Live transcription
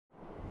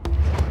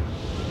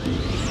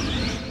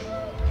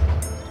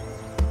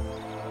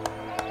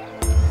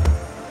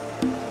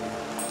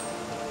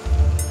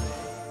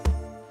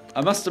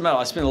I must admit,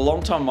 I spent a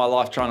long time in my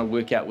life trying to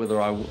work out whether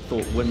I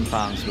thought wind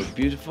farms were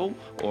beautiful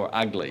or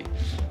ugly.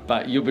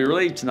 But you'll be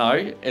relieved to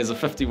know, as a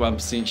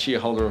 51%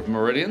 shareholder of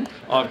Meridian,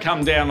 I've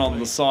come down on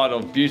the side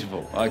of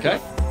beautiful, okay?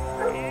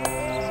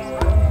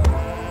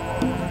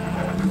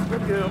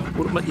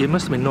 Well, it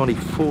must have been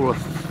 94, I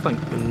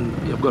think, and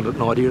I've got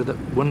an idea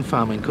that wind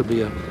farming could be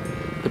a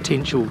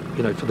potential,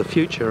 you know, for the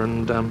future.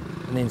 And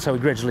then so we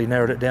gradually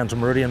narrowed it down to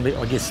Meridian,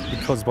 I guess,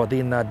 because by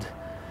then they'd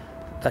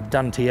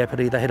done Te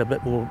Apiti, they had a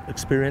bit more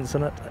experience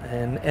in it,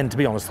 and to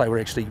be honest, they were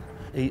actually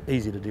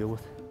easy to deal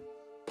with.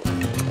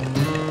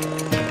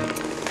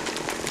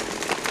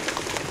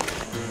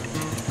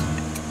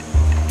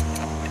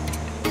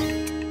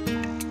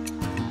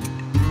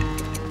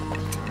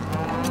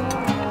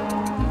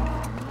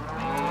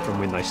 From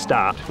when they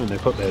start, when they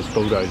put those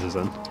bulldozers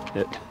in,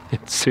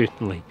 it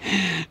certainly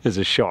is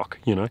a shock,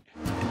 you know.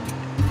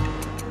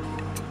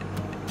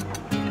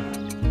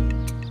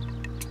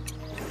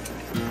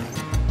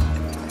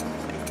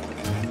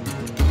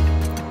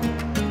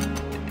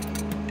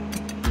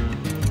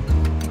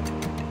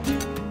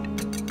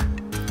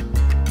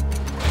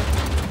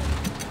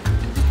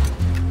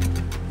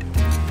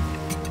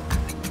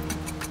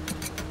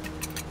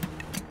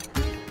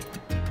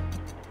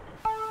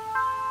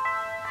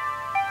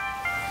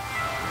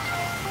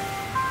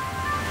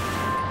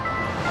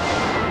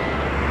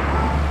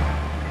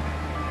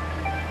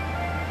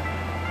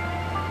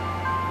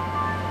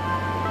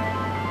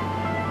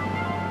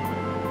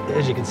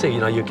 As you can see, you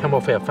know, you come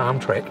off our farm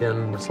track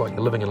and it's like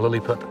you're living in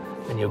Lilliput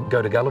and you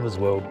go to Gulliver's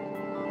World.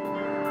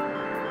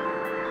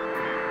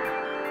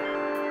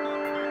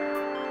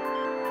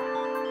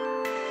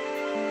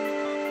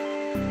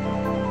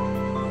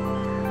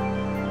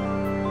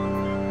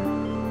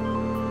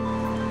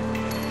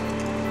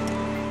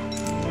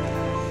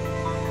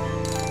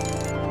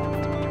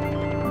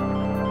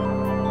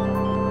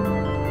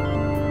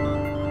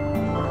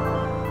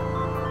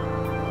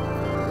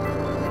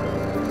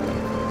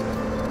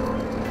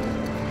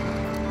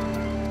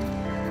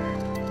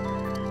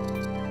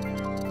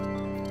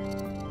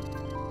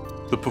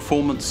 The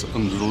performance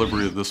and the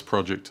delivery of this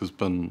project has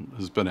been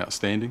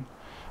outstanding.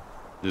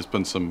 There's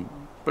been some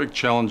big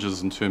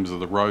challenges in terms of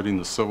the roading,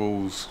 the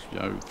civils, you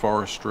know,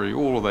 forestry,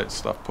 all of that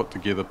stuff put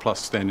together, plus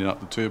standing up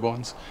the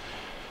turbines.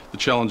 The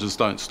challenges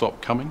don't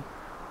stop coming.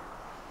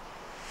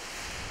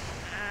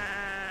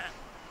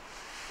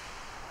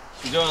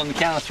 You do it on the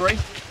count of 3?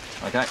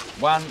 Okay,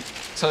 1,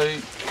 2,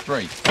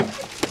 3.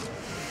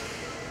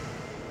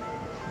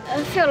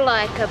 I feel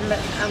like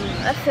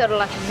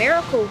a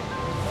miracle.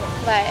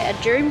 Like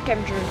a dream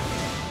come true.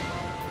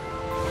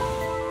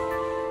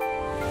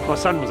 My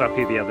son was up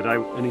here the other day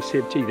and he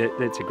said, gee,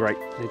 that's a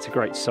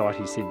great site.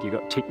 He said, you've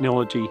got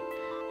technology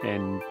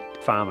and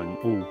farming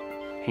all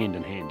hand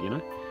in hand, you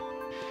know.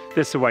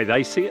 That's the way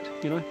they see it,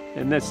 you know,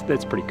 and that's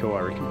pretty cool,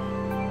 I reckon.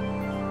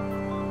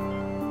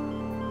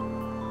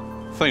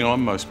 The thing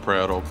I'm most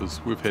proud of is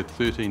we've had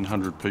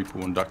 1,300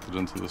 people inducted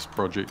into this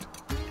project.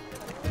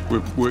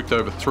 We've worked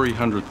over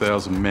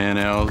 300,000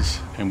 man-hours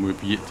and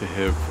we've yet to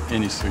have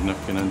any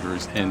significant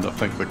injuries, and I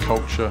think the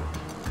culture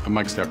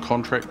amongst our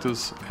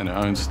contractors and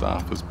our own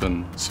staff has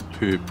been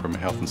superb from a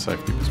health and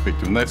safety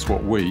perspective, and that's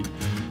what we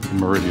in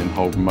Meridian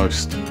hold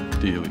most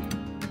dearly.